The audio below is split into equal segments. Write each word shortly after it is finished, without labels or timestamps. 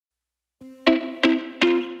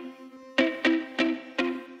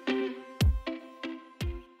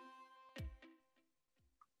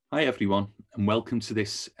Hi everyone, and welcome to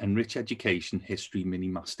this Enrich Education History Mini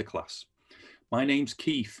Masterclass. My name's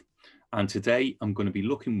Keith, and today I'm going to be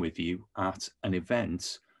looking with you at an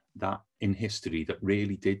event that in history that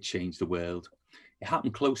really did change the world. It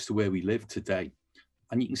happened close to where we live today,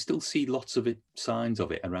 and you can still see lots of signs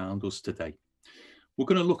of it around us today. We're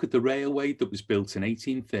going to look at the railway that was built in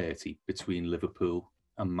 1830 between Liverpool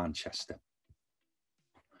and Manchester.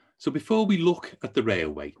 So before we look at the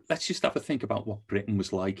railway, let's just have a think about what Britain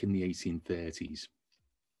was like in the 1830s.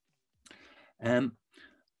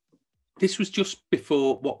 This was just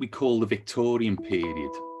before what we call the Victorian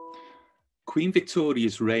period. Queen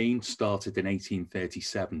Victoria's reign started in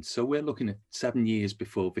 1837, so we're looking at 7 years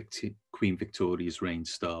before Queen Victoria's reign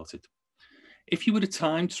started. If you were a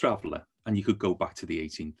time traveller and you could go back to the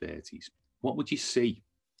 1830s, what would you see?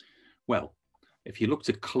 Well, if you looked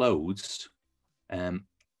at clothes,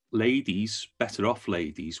 ladies, better off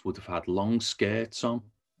ladies, would have had long skirts on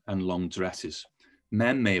and long dresses.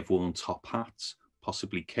 Men may have worn top hats,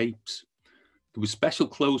 possibly capes. There were special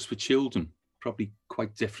clothes for children, probably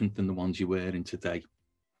quite different than the ones you're wearing today.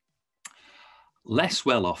 Less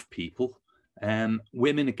well-off people,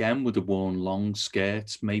 women again would have worn long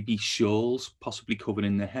skirts, maybe shawls, possibly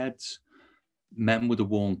covering their heads. Men would have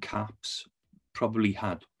worn caps, probably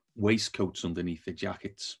had waistcoats underneath their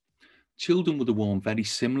jackets. Children would have worn very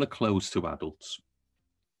similar clothes to adults.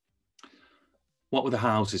 What were the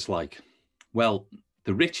houses like? Well,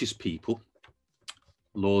 the richest people,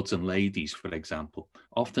 lords and ladies, for example,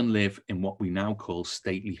 often live in what we now call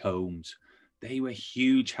stately homes. They were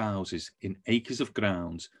huge houses in acres of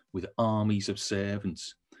grounds with armies of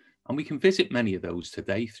servants. And we can visit many of those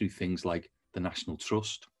today through things like the National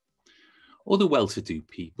Trust. Other well-to-do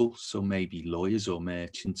people, so maybe lawyers or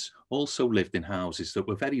merchants, also lived in houses that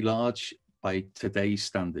were very large by today's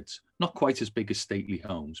standards, not quite as big as stately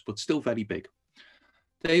homes, but still very big.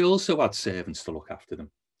 They also had servants to look after them.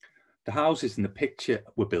 The houses in the picture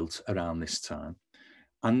were built around this time,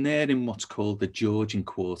 and they're in what's called the Georgian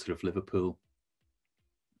quarter of Liverpool.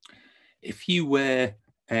 If you were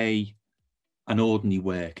an ordinary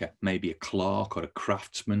worker, maybe a clerk or a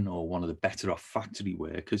craftsman or one of the better off factory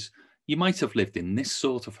workers, you might have lived in this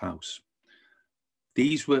sort of house.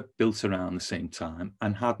 These were built around the same time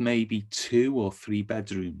and had maybe 2 or 3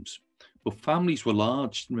 bedrooms, but families were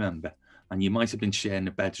large, remember, and you might have been sharing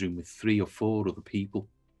a bedroom with 3 or 4 other people.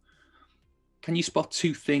 Can you spot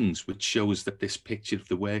 2 things which shows that this picture of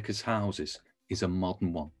the workers' houses is a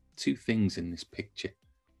modern one? 2 things in this picture.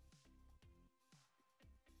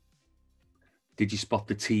 Did you spot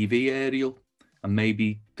the TV aerial and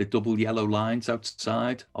maybe the double yellow lines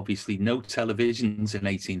outside? Obviously no televisions in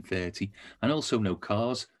 1830 and also no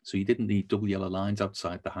cars, so you didn't need double yellow lines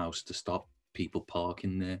outside the house to stop people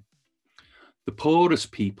parking there. The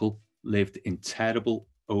poorest people lived in terrible,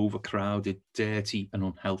 overcrowded, dirty and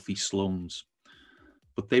unhealthy slums.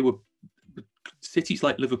 But cities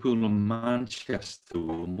like Liverpool and Manchester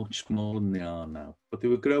were much smaller than they are now, but they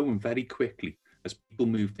were growing very quickly as people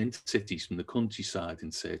moved into cities from the countryside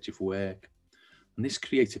in search of work. And this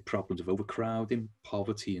created problems of overcrowding,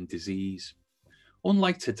 poverty and disease.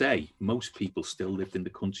 Unlike today, most people still lived in the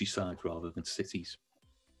countryside rather than cities.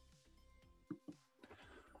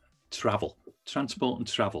 Travel, transport and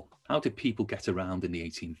travel. How did people get around in the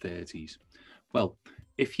 1830s? Well,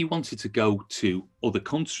 if you wanted to go to other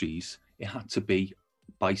countries, it had to be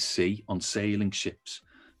by sea on sailing ships.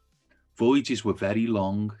 Voyages were very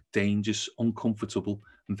long, dangerous, uncomfortable,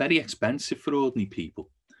 and very expensive for ordinary people.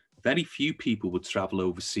 Very few people would travel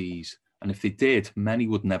overseas, and if they did, many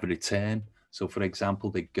would never return. So, for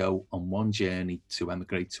example, they'd go on one journey to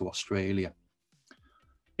emigrate to Australia.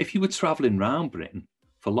 If you were traveling around Britain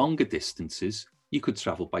for longer distances, you could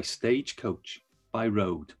travel by stagecoach, by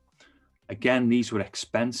road. Again, these were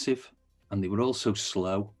expensive, and they were also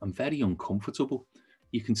slow and very uncomfortable.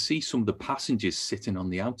 You can see some of the passengers sitting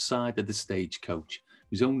on the outside of the stagecoach.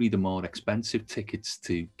 It was only the more expensive tickets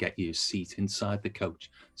to get you a seat inside the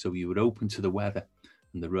coach. So you were open to the weather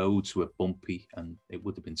and the roads were bumpy and it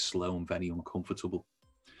would have been slow and very uncomfortable.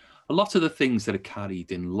 A lot of the things that are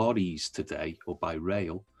carried in lorries today or by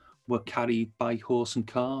rail were carried by horse and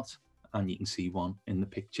cart. And you can see one in the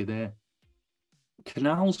picture there.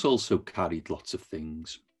 Canals also carried lots of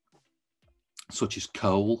things, such as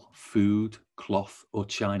coal, food, cloth or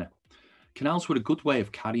china. Canals were a good way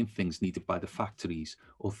of carrying things needed by the factories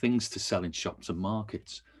or things to sell in shops and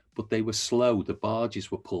markets, but they were slow. The barges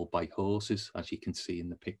were pulled by horses, as you can see in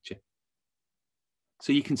the picture.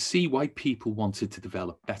 So you can see why people wanted to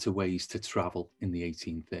develop better ways to travel in the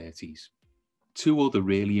 1830s. 2 other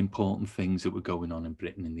really important things that were going on in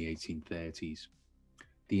Britain in the 1830s.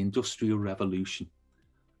 The Industrial Revolution.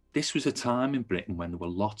 This was a time in Britain when there were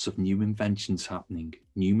lots of new inventions happening,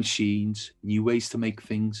 new machines, new ways to make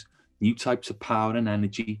things, new types of power and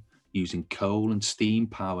energy, using coal and steam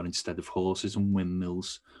power instead of horses and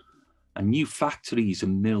windmills, and new factories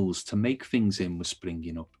and mills to make things in were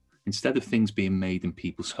springing up, instead of things being made in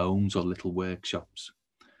people's homes or little workshops.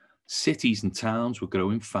 Cities and towns were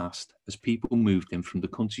growing fast as people moved in from the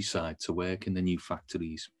countryside to work in the new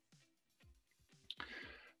factories.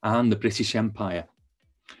 And the British Empire.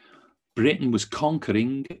 Britain was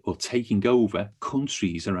conquering or taking over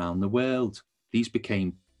countries around the world. These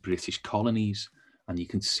became British colonies, and you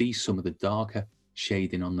can see some of the darker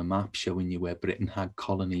shading on the map showing you where Britain had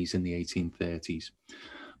colonies in the 1830s.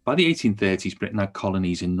 By the 1830s, Britain had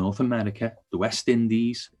colonies in North America, the West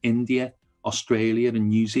Indies, India, Australia, and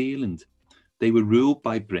New Zealand. They were ruled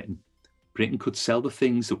by Britain. Britain could sell the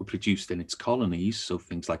things that were produced in its colonies, so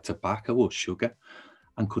things like tobacco or sugar,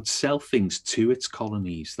 and could sell things to its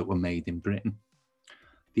colonies that were made in Britain.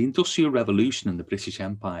 The Industrial Revolution and the British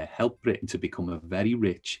Empire helped Britain to become a very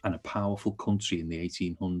rich and a powerful country in the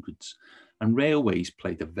 1800s, and railways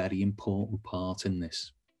played a very important part in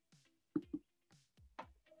this.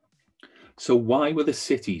 So why were the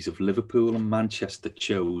cities of Liverpool and Manchester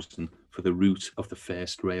chosen for the route of the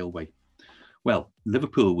first railway? Well,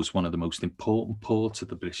 Liverpool was one of the most important ports of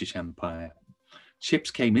the British Empire.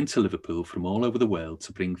 Ships came into Liverpool from all over the world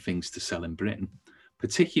to bring things to sell in Britain,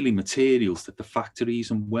 particularly materials that the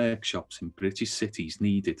factories and workshops in British cities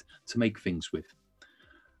needed to make things with.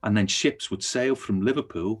 And then ships would sail from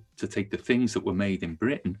Liverpool to take the things that were made in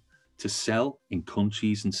Britain to sell in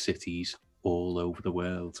countries and cities all over the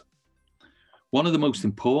world. One of the most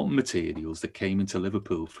important materials that came into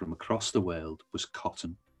Liverpool from across the world was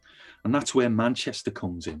cotton. And that's where Manchester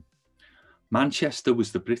comes in. Manchester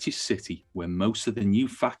was the British city where most of the new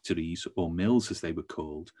factories, or mills as they were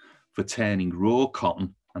called, for turning raw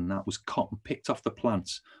cotton, and that was cotton picked off the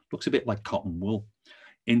plants, looks a bit like cotton wool,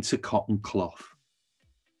 into cotton cloth.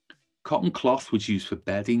 Cotton cloth was used for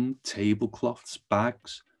bedding, tablecloths,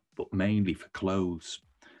 bags, but mainly for clothes.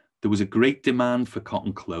 There was a great demand for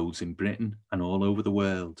cotton clothes in Britain and all over the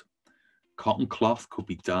world. Cotton cloth could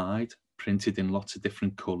be dyed, printed in lots of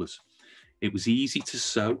different colours. It was easy to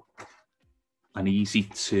sew and easy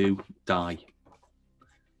to dye,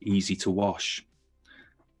 easy to wash.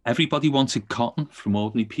 Everybody wanted cotton, from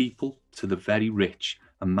ordinary people to the very rich,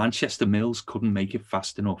 and Manchester mills couldn't make it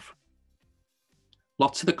fast enough.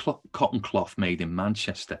 Lots of the cotton cloth made in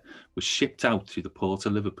Manchester was shipped out through the port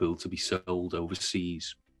of Liverpool to be sold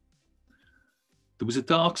overseas. There was a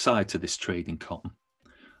dark side to this trade in cotton.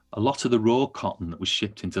 A lot of the raw cotton that was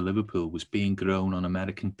shipped into Liverpool was being grown on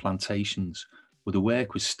American plantations, where the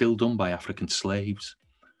work was still done by African slaves.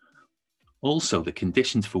 Also, the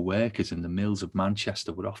conditions for workers in the mills of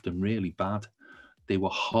Manchester were often really bad. They were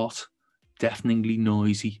hot, deafeningly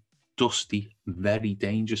noisy, dusty, very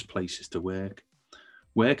dangerous places to work.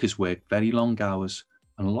 Workers worked very long hours,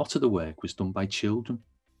 and a lot of the work was done by children.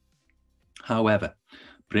 However,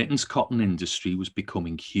 Britain's cotton industry was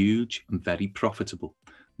becoming huge and very profitable,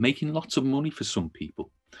 making lots of money for some people,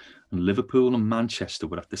 and Liverpool and Manchester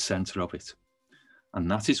were at the centre of it. And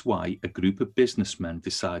that is why a group of businessmen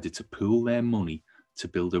decided to pool their money to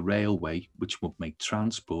build a railway which would make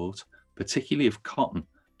transport, particularly of cotton,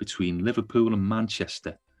 between Liverpool and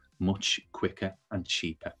Manchester much quicker and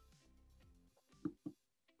cheaper.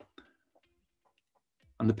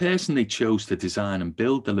 And the person they chose to design and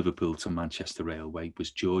build the Liverpool to Manchester Railway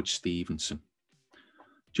was George Stephenson.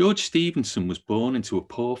 George Stephenson was born into a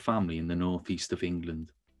poor family in the northeast of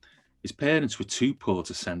England. His parents were too poor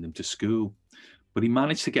to send him to school, but he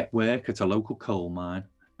managed to get work at a local coal mine,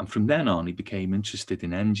 and from then on he became interested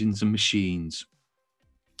in engines and machines.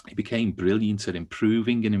 He became brilliant at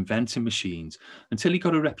improving and inventing machines until he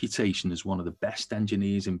got a reputation as one of the best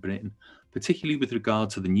engineers in Britain, particularly with regard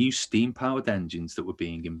to the new steam-powered engines that were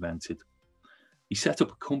being invented. He set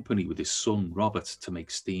up a company with his son, Robert, to make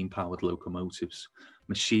steam-powered locomotives,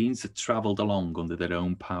 machines that travelled along under their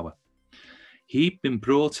own power. He'd been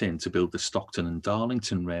brought in to build the Stockton and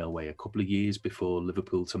Darlington Railway a couple of years before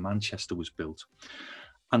Liverpool to Manchester was built.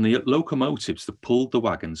 And the locomotives that pulled the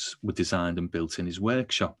wagons were designed and built in his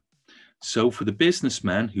workshop. So for the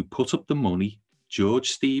businessman who put up the money,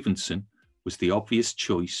 George Stephenson was the obvious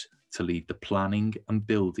choice to lead the planning and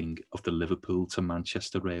building of the Liverpool to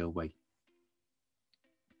Manchester Railway.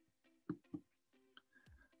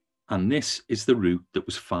 And this is the route that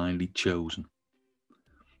was finally chosen.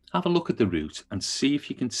 Have a look at the route and see if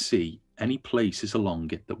you can see any places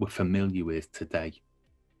along it that we're familiar with today.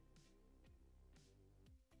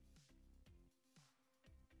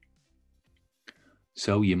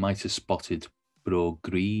 So you might have spotted Broad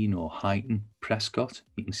Green or Huyton, Prescott.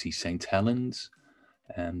 You can see St Helens.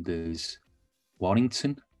 There's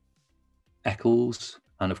Warrington, Eccles,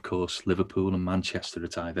 and of course Liverpool and Manchester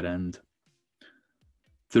at either end.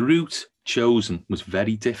 The route chosen was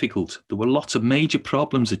very difficult. There were lots of major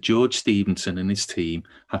problems that George Stephenson and his team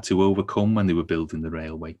had to overcome when they were building the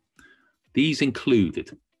railway. These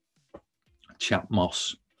included Chat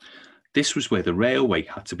Moss. This was where the railway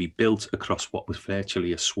had to be built across what was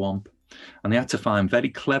virtually a swamp, and they had to find very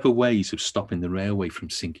clever ways of stopping the railway from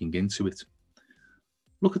sinking into it.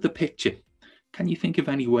 Look at the picture. Can you think of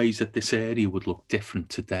any ways that this area would look different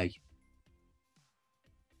today?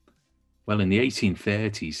 Well, in the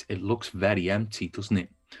 1830s, it looks very empty, doesn't it?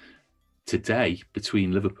 Today,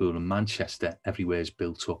 between Liverpool and Manchester, everywhere's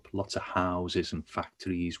built up. Lots of houses and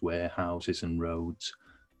factories, warehouses and roads.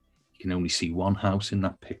 You can only see one house in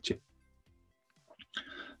that picture.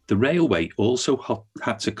 The railway also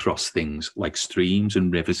had to cross things like streams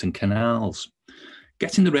and rivers and canals.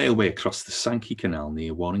 Getting the railway across the Sankey Canal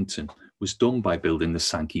near Warrington was done by building the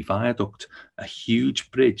Sankey Viaduct, a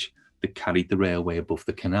huge bridge that carried the railway above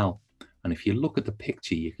the canal. And if you look at the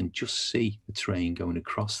picture, you can just see the train going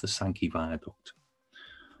across the Sankey Viaduct.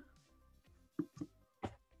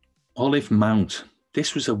 Olive Mount.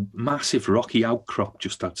 This was a massive rocky outcrop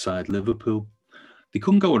just outside Liverpool. They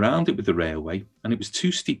couldn't go around it with the railway, and it was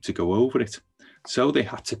too steep to go over it. So they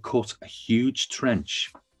had to cut a huge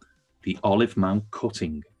trench, the Olive Mount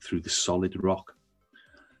cutting through the solid rock.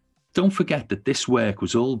 Don't forget that this work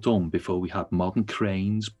was all done before we had modern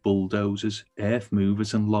cranes, bulldozers, earth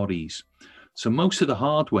movers and lorries. So most of the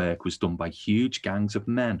hard work was done by huge gangs of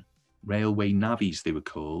men, railway navvies they were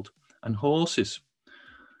called, and horses.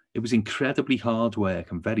 It was incredibly hard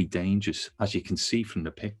work and very dangerous, as you can see from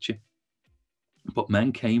the picture. But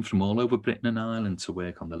men came from all over Britain and Ireland to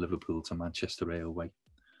work on the Liverpool to Manchester Railway.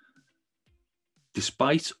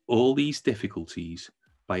 Despite all these difficulties,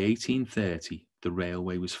 by 1830, the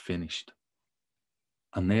railway was finished.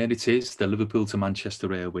 And there it is, the Liverpool to Manchester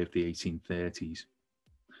Railway of the 1830s.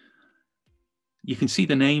 You can see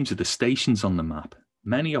the names of the stations on the map.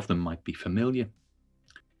 Many of them might be familiar.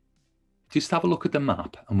 Just have a look at the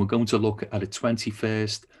map, and we're going to look at a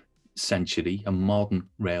 21st century, a modern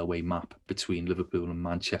railway map between Liverpool and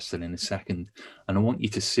Manchester in a second. And I want you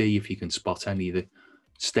to see if you can spot any of the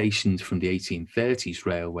stations from the 1830s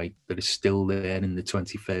railway that are still there in the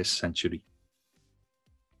 21st century.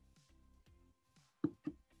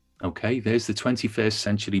 Okay, there's the 21st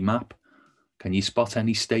century map. Can you spot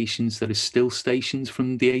any stations that are still stations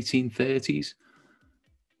from the 1830s?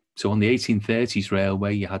 So on the 1830s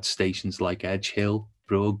railway, you had stations like Edge Hill,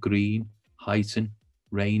 Broad Green, Huyton,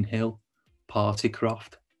 Rainhill,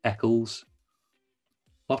 Partycroft, Eccles.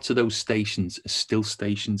 Lots of those stations are still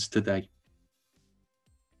stations today.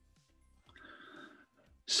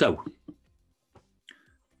 So,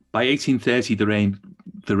 by 1830,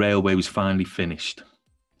 the railway was finally finished.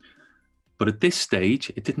 But at this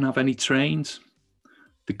stage, it didn't have any trains.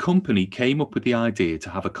 The company came up with the idea to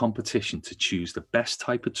have a competition to choose the best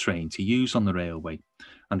type of train to use on the railway.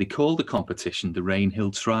 And they called the competition the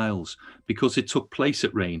Rainhill Trials because it took place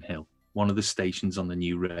at Rainhill, one of the stations on the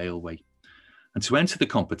new railway. And to enter the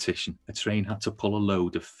competition, a train had to pull a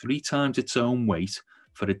load of 3 times its own weight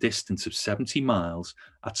for a distance of 70 miles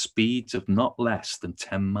at speeds of not less than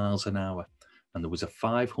 10 miles an hour. And there was a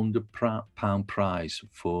 £500 prize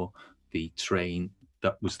for the train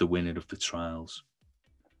that was the winner of the trials.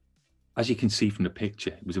 As you can see from the picture,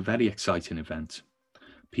 it was a very exciting event.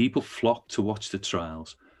 People flocked to watch the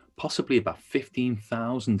trials, possibly about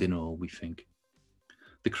 15,000 in all, we think.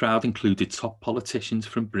 The crowd included top politicians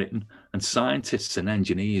from Britain and scientists and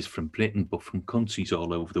engineers from Britain, but from countries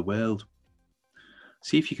all over the world.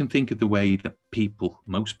 See if you can think of the way that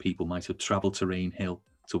most people might have travelled to Rainhill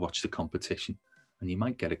to watch the competition, and you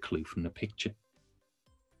might get a clue from the picture.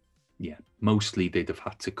 Yeah, mostly they'd have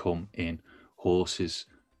had to come in horses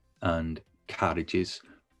and carriages,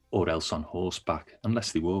 or else on horseback,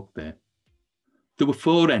 unless they walked there. There were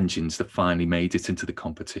 4 engines that finally made it into the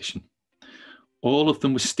competition. All of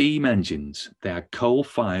them were steam engines. They had coal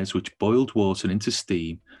fires which boiled water into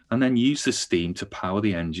steam and then used the steam to power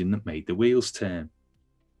the engine that made the wheels turn.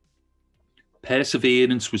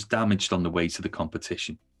 Perseverance was damaged on the way to the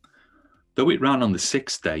competition. Though it ran on the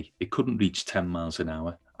 6th day, it couldn't reach 10 miles an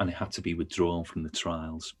hour and it had to be withdrawn from the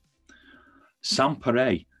trials.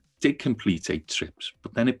 Saint-Péray did complete 8 trips,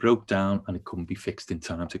 but then it broke down and it couldn't be fixed in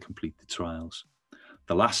time to complete the trials.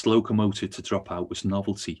 The last locomotive to drop out was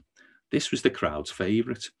Novelty. This was the crowd's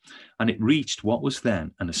favourite, and it reached what was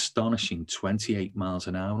then an astonishing 28 miles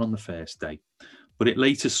an hour on the first day, but it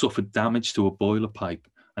later suffered damage to a boiler pipe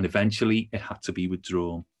and eventually it had to be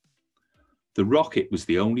withdrawn. The Rocket was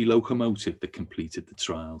the only locomotive that completed the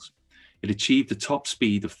trials. It achieved a top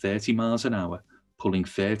speed of 30 miles an hour, pulling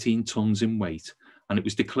 13 tons in weight, and it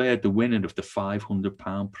was declared the winner of the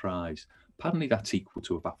 £500 prize. Apparently that's equal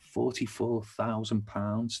to about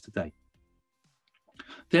 £44,000 today.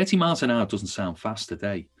 30 miles an hour doesn't sound fast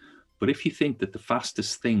today, but if you think that the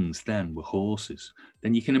fastest things then were horses,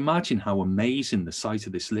 then you can imagine how amazing the sight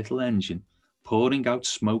of this little engine, pouring out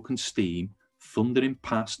smoke and steam, thundering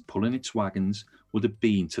past, pulling its wagons, would have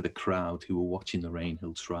been to the crowd who were watching the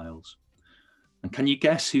Rainhill trials. And can you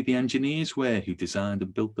guess who the engineers were who designed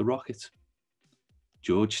and built the rocket?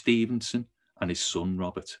 George Stephenson and his son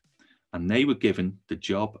Robert. And they were given the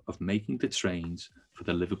job of making the trains for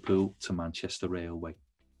the Liverpool to Manchester Railway.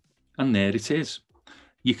 And there it is.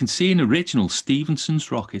 You can see an original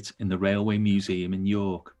Stephenson's rocket in the Railway Museum in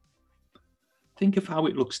York. Think of how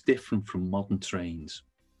it looks different from modern trains.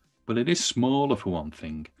 Well, it is smaller for one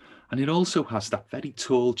thing, and it also has that very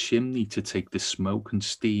tall chimney to take the smoke and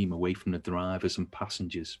steam away from the drivers and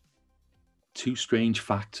passengers. Two strange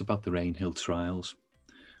facts about the Rainhill trials.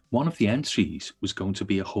 One of the entries was going to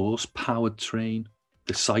be a horse-powered train,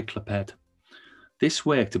 the cycloped. This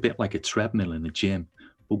worked a bit like a treadmill in a gym,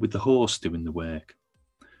 but with the horse doing the work.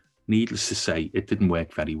 Needless to say, it didn't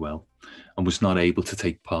work very well and was not able to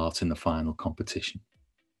take part in the final competition.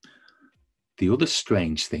 The other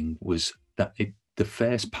strange thing was that the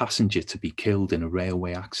first passenger to be killed in a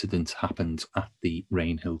railway accident happened at the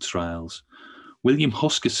Rainhill trials. William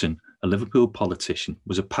Huskisson, a Liverpool politician,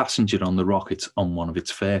 was a passenger on the rocket on one of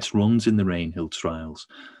its first runs in the Rainhill trials.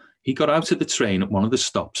 He got out of the train at one of the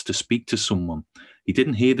stops to speak to someone. He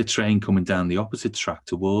didn't hear the train coming down the opposite track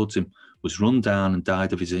towards him, was run down and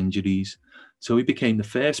died of his injuries. So he became the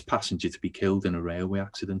first passenger to be killed in a railway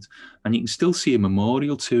accident. And you can still see a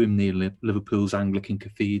memorial to him near Liverpool's Anglican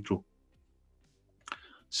Cathedral.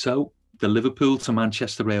 So the Liverpool to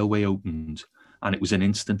Manchester Railway opened, and it was an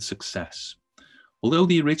instant success. Although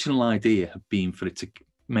the original idea had been for it to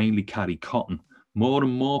mainly carry cotton, more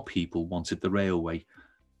and more people wanted the railway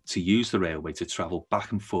to use the railway to travel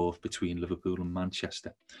back and forth between Liverpool and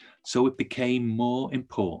Manchester. So it became more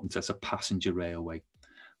important as a passenger railway.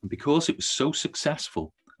 And because it was so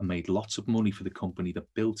successful and made lots of money for the company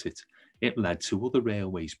that built it, it led to other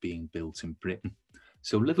railways being built in Britain.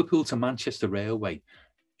 So Liverpool to Manchester Railway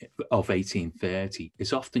of 1830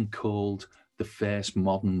 is often called the first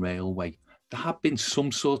modern railway. There had been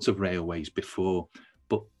some sorts of railways before,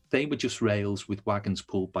 but they were just rails with wagons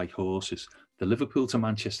pulled by horses. The Liverpool to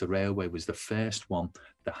Manchester Railway was the first one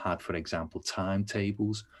that had, for example,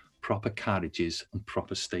 timetables, proper carriages and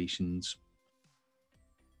proper stations.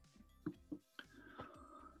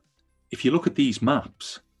 If you look at these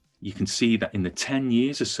maps, you can see that in the 10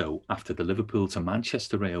 years or so after the Liverpool to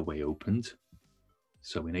Manchester Railway opened,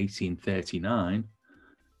 so in 1839,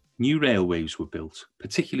 new railways were built,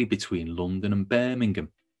 particularly between London and Birmingham,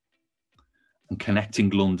 and connecting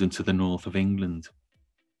London to the north of England.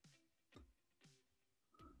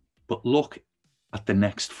 But look at the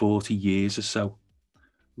next 40 years or so.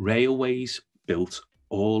 Railways built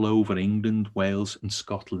all over England, Wales and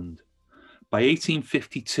Scotland. By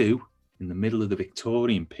 1852, in the middle of the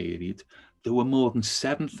Victorian period, there were more than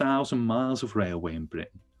 7,000 miles of railway in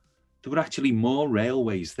Britain. There were actually more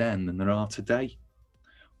railways then than there are today.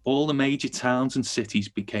 All the major towns and cities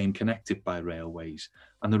became connected by railways,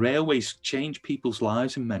 and the railways changed people's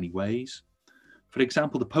lives in many ways. For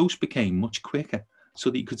example, the post became much quicker, so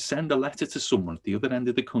that you could send a letter to someone at the other end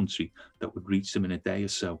of the country that would reach them in a day or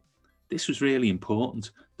so. This was really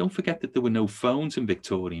important. Don't forget that there were no phones in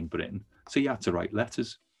Victorian Britain, so you had to write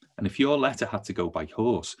letters. And if your letter had to go by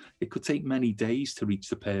horse, it could take many days to reach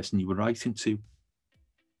the person you were writing to.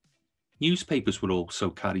 Newspapers were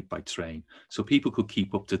also carried by train, so people could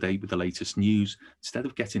keep up to date with the latest news instead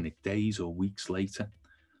of getting it days or weeks later.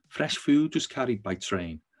 Fresh food was carried by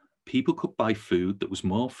train. People could buy food that was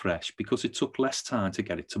more fresh because it took less time to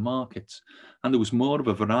get it to markets, and there was more of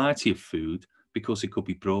a variety of food because it could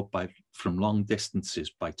be brought from long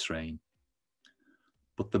distances by train.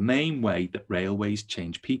 But the main way that railways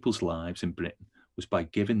changed people's lives in Britain was by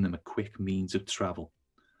giving them a quick means of travel.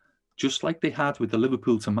 Just like they had with the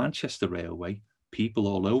Liverpool to Manchester Railway, people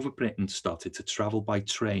all over Britain started to travel by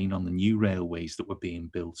train on the new railways that were being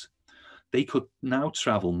built. They could now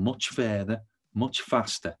travel much further, much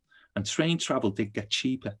faster, and train travel did get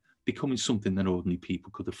cheaper, becoming something that ordinary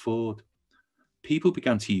people could afford. People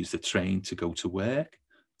began to use the train to go to work,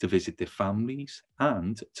 to visit their families,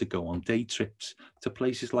 and to go on day trips to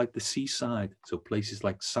places like the seaside, so places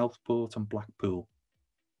like Southport and Blackpool.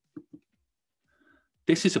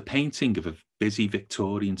 This is a painting of a busy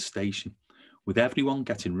Victorian station with everyone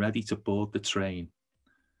getting ready to board the train.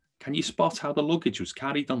 Can you spot how the luggage was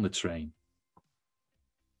carried on the train?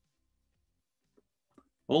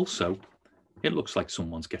 Also, it looks like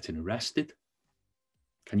someone's getting arrested.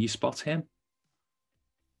 Can you spot him?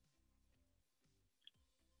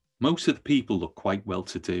 Most of the people look quite well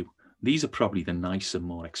to do. These are probably the nicer,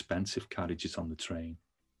 more expensive carriages on the train.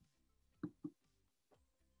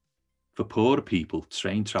 For poorer people,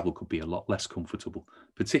 train travel could be a lot less comfortable,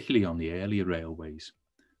 particularly on the earlier railways.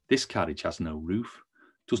 This carriage has no roof,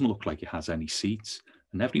 doesn't look like it has any seats,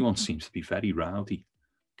 and everyone seems to be very rowdy.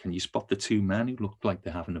 Can you spot the two men who look like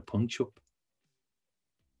they're having a punch-up?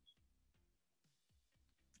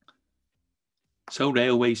 So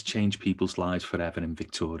railways changed people's lives forever in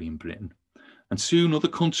Victorian Britain, and soon other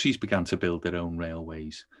countries began to build their own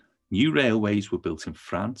railways. New railways were built in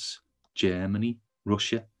France, Germany,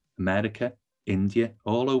 Russia, America, India,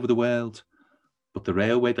 all over the world. But the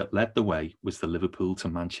railway that led the way was the Liverpool to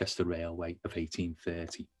Manchester Railway of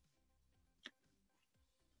 1830.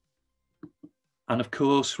 And of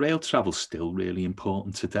course, rail travel's still really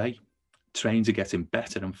important today. Trains are getting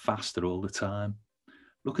better and faster all the time.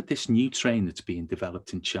 Look at this new train that's being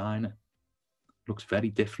developed in China. It looks very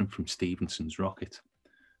different from Stephenson's rocket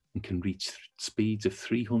and can reach speeds of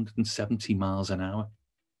 370 miles an hour.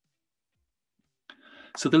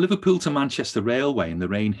 So the Liverpool to Manchester Railway and the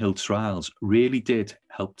Rainhill trials really did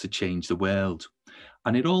help to change the world.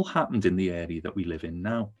 And it all happened in the area that we live in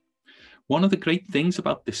now. One of the great things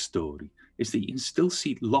about this story is that you can still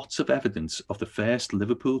see lots of evidence of the first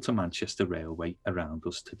Liverpool to Manchester Railway around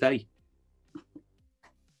us today.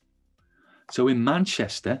 So in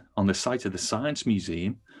Manchester, on the site of the Science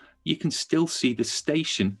Museum, you can still see the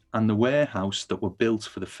station and the warehouse that were built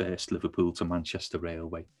for the first Liverpool to Manchester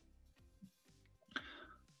Railway.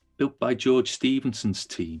 Built by George Stephenson's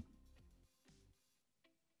team.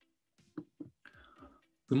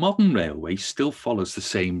 The modern railway still follows the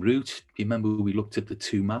same route. You remember we looked at the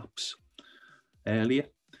two maps earlier?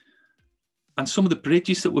 And some of the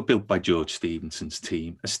bridges that were built by George Stephenson's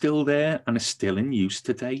team are still there and are still in use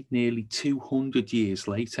today, nearly 200 years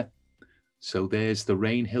later. So there's the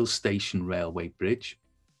Rainhill Station Railway Bridge,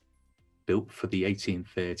 built for the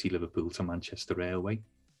 1830 Liverpool to Manchester Railway.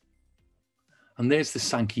 And there's the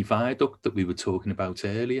Sankey Viaduct that we were talking about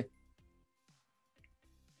earlier.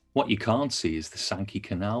 What you can't see is the Sankey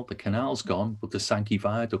Canal. The canal's gone, but the Sankey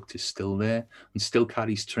Viaduct is still there and still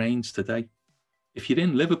carries trains today. If you're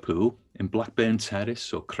in Liverpool, in Blackburn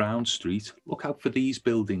Terrace or Crown Street, look out for these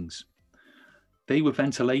buildings. They were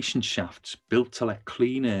ventilation shafts built to let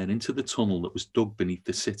clean air into the tunnel that was dug beneath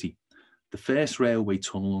the city, the first railway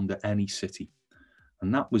tunnel under any city.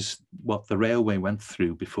 And that was what the railway went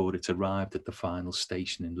through before it arrived at the final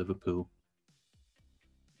station in Liverpool.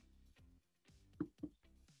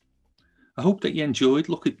 I hope that you enjoyed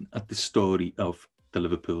looking at the story of the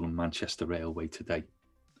Liverpool and Manchester Railway today.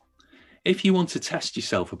 If you want to test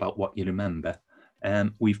yourself about what you remember,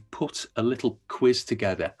 we've put a little quiz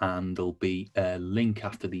together and there'll be a link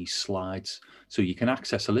after these slides so you can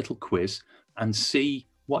access a little quiz and see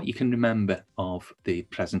what you can remember of the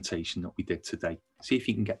presentation that we did today. See if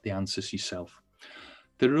you can get the answers yourself.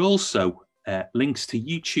 There are also links to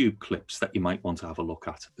YouTube clips that you might want to have a look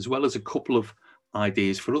at, as well as a couple of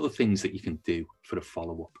ideas for other things that you can do for a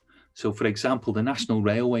follow-up. So for example, the National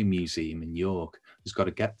Railway Museum in York has got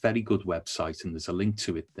a very good website and there's a link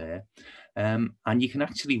to it there. And you can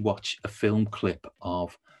actually watch a film clip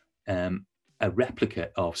of a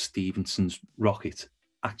replica of Stephenson's rocket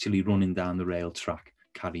actually running down the rail track,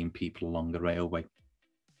 carrying people along the railway.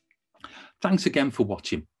 Thanks again for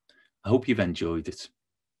watching. I hope you've enjoyed it.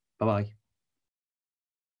 Bye-bye.